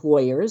their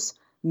employers,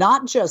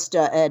 not just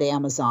at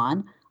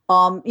Amazon.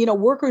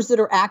 Workers that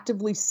are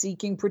actively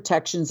seeking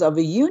protections of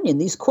a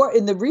union.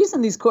 And the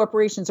reason these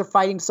corporations are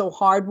fighting so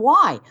hard,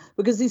 why?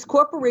 Because these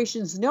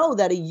corporations know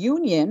that a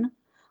union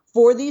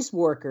for these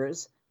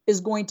workers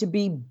is going to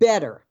be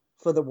better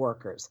for the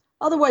workers.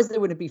 Otherwise, they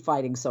wouldn't be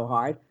fighting so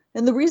hard.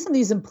 And the reason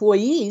these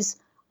employees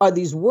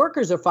these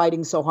workers are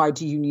fighting so hard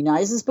to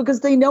unionize is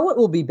because they know it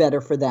will be better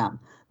for them.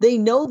 They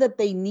know that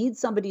they need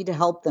somebody to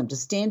help them, to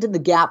stand in the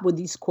gap with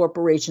these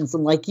corporations.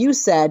 And like you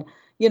said,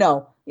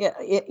 I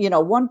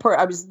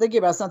was thinking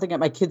about something at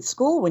my kid's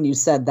school when you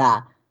said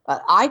that.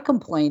 I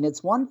complain,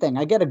 it's one thing.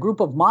 I get a group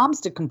of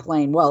moms to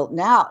complain. Well,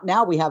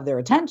 now we have their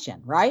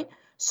attention, right?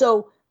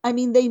 So, I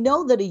mean, they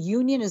know that a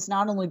union is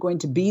not only going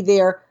to be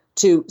there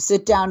to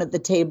sit down at the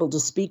table, to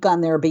speak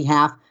on their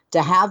behalf,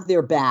 to have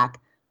their back,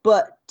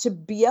 but to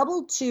be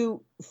able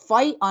to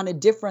fight on a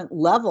different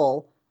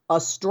level, a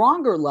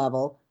stronger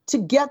level, to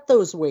get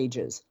those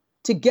wages,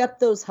 to get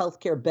those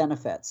healthcare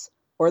benefits,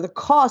 or the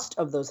cost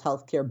of those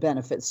healthcare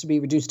benefits to be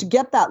reduced, to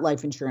get that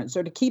life insurance,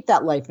 or to keep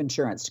that life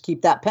insurance, to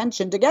keep that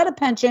pension, to get a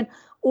pension,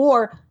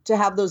 or to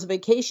have those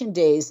vacation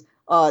days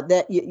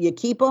that you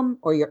keep them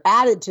or you're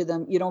added to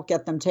them, you don't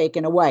get them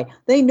taken away.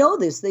 They know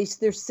this.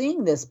 They're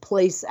seeing this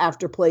place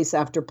after place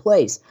after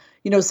place.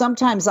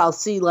 Sometimes I'll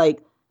see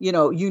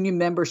union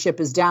membership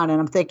is down, and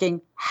I'm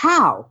thinking,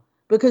 how?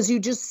 Because you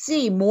just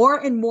see more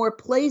and more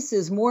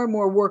places, more and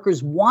more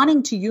workers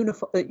wanting to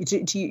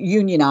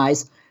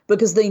unionize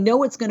because they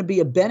know it's going to be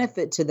a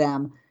benefit to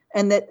them,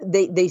 and that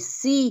they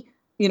see,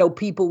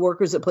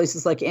 workers at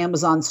places like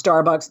Amazon,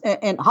 Starbucks,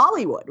 and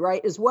Hollywood,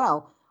 right, as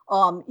well,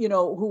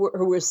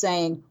 who are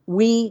saying,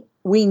 we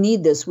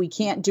need this. We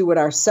can't do it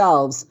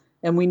ourselves,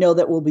 and we know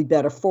that we'll be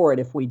better for it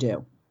if we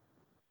do.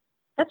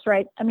 That's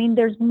right. I mean,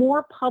 there's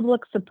more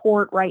public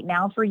support right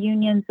now for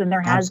unions than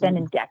there has been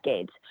in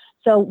decades.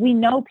 So we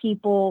know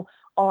people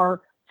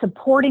are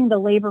supporting the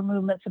labor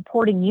movement,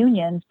 supporting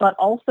unions, but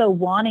also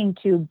wanting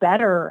to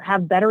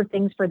have better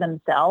things for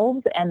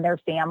themselves and their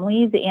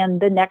families and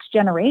the next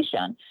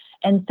generation.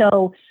 And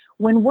so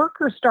when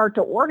workers start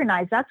to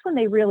organize, that's when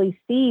they really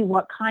see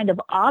what kind of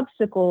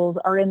obstacles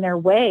are in their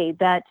way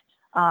that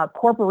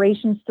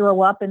corporations throw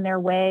up in their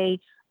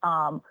way,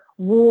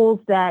 rules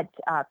that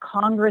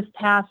Congress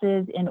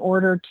passes in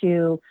order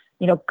to,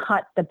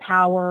 cut the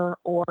power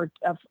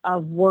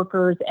of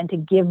workers and to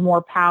give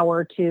more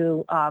power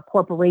to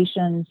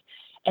corporations.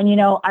 And,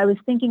 I was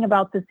thinking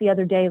about this the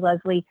other day,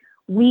 Leslie.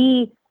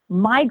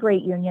 My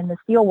great union, the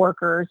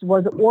Steelworkers,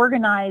 was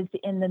organized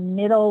in the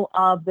middle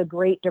of the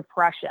Great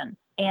Depression.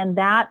 And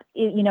that,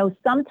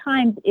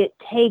 sometimes it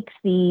takes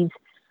these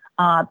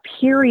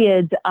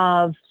periods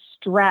of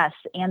stress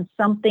and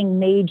something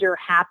major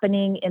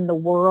happening in the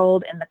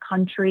world and the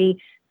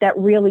country that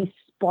really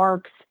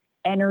sparks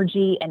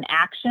energy and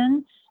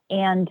action.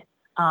 And,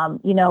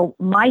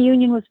 my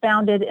union was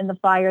founded in the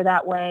fire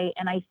that way.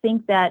 And I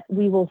think that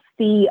we will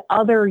see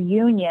other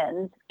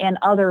unions and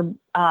other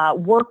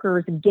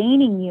workers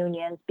gaining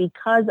unions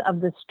because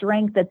of the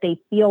strength that they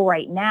feel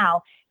right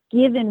now,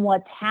 given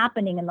what's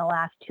happening in the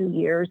last 2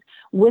 years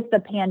with the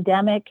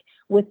pandemic,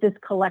 with this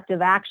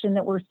collective action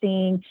that we're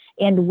seeing,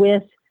 and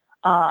with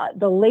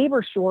the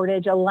labor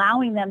shortage,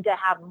 allowing them to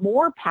have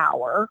more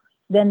power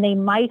than they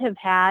might have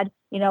had,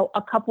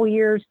 a couple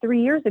years,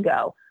 3 years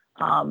ago.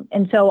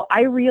 And so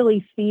I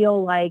really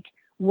feel like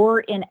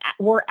we're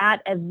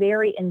at a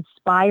very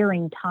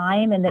inspiring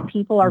time, and that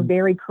people are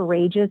very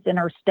courageous and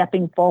are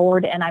stepping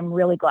forward. And I'm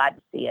really glad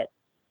to see it.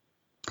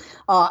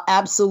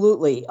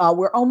 Absolutely.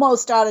 We're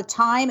almost out of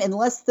time. In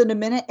less than a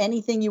minute,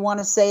 anything you want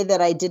to say that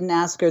I didn't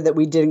ask or that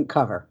we didn't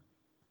cover?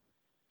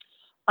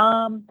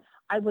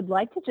 I would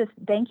like to just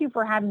thank you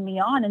for having me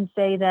on and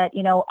say that,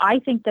 I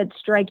think that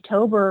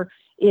Striketober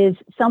is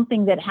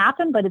something that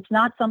happened, but it's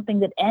not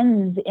something that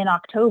ends in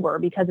October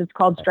because it's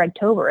called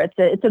Striketober.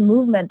 It's a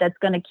movement that's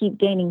going to keep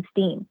gaining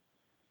steam.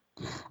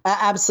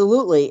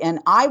 Absolutely. And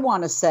I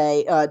want to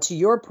say, to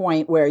your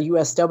point where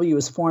USW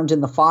was formed in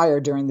the fire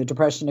during the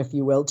Depression, if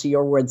you will, to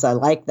your words, I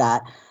like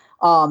that.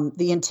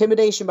 The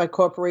intimidation by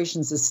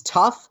corporations is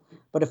tough,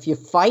 but if you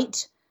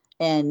fight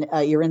and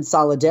you're in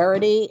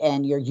solidarity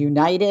and you're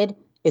united,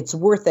 it's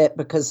worth it,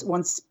 because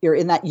once you're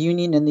in that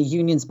union and the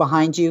union's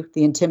behind you,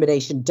 the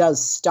intimidation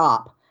does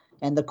stop.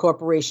 And the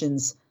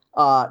corporations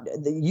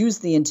use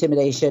the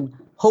intimidation,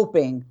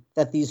 hoping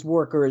that these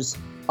workers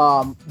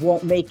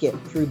won't make it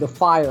through the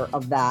fire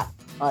of that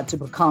to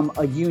become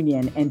a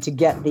union and to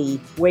get the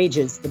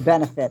wages, the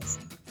benefits,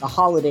 the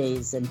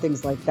holidays and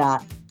things like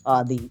that,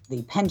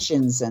 the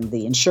pensions and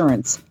the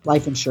insurance,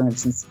 life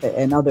insurance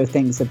and other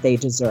things that they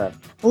deserve.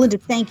 Melinda,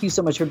 thank you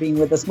so much for being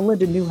with us.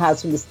 Melinda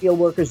Newhouse from the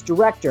Steelworkers,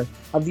 Director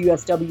of the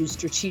USW's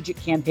Strategic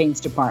Campaigns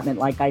Department,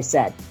 like I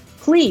said.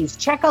 Please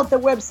check out their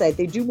website.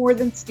 They do more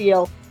than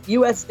steel,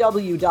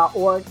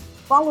 usw.org.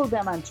 Follow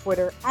them on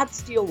Twitter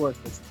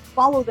 @Steelworkers.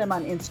 Follow them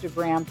on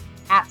Instagram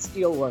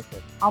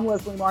 @Steelworkers. I'm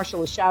Leslie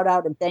Marshall. A shout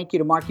out and thank you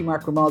to Mark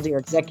Grimaldi, our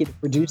executive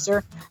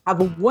producer.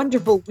 Have a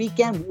wonderful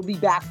weekend. We'll be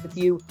back with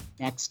you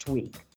next week.